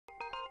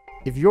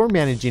If you're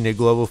managing a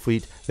global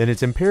fleet, then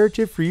it's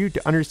imperative for you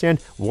to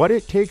understand what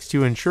it takes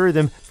to insure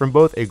them from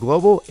both a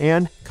global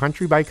and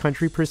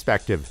country-by-country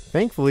perspective.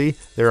 Thankfully,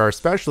 there are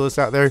specialists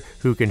out there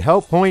who can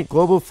help point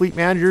global fleet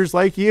managers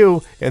like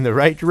you in the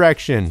right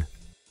direction.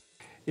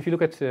 If you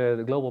look at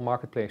the global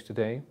marketplace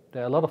today,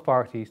 there are a lot of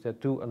parties that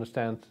do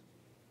understand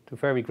to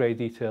very great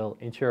detail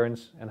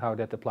insurance and how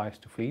that applies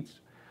to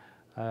fleets.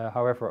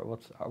 However,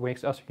 what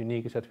makes us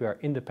unique is that we are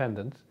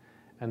independent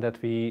and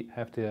that we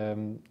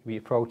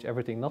approach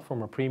everything not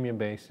from a premium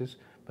basis,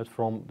 but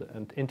from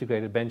an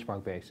integrated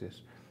benchmark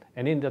basis.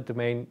 And in that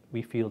domain,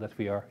 we feel that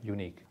we are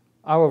unique.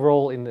 Our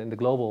role in the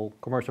global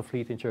commercial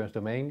fleet insurance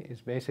domain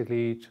is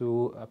basically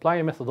to apply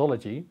a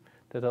methodology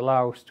that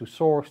allows to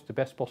source the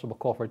best possible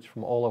coverage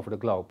from all over the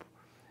globe.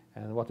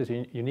 And what is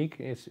unique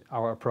is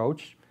our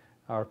approach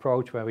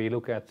where we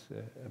look at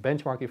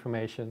benchmark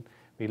information,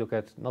 we look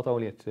at not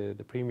only at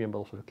the premium but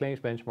also the claims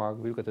benchmark,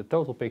 we look at the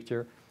total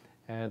picture,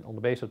 and on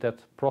the basis of that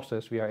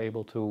process we are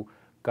able to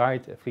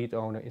guide a fleet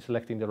owner in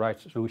selecting the right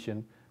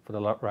solution for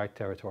the right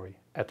territory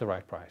at the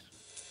right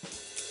price.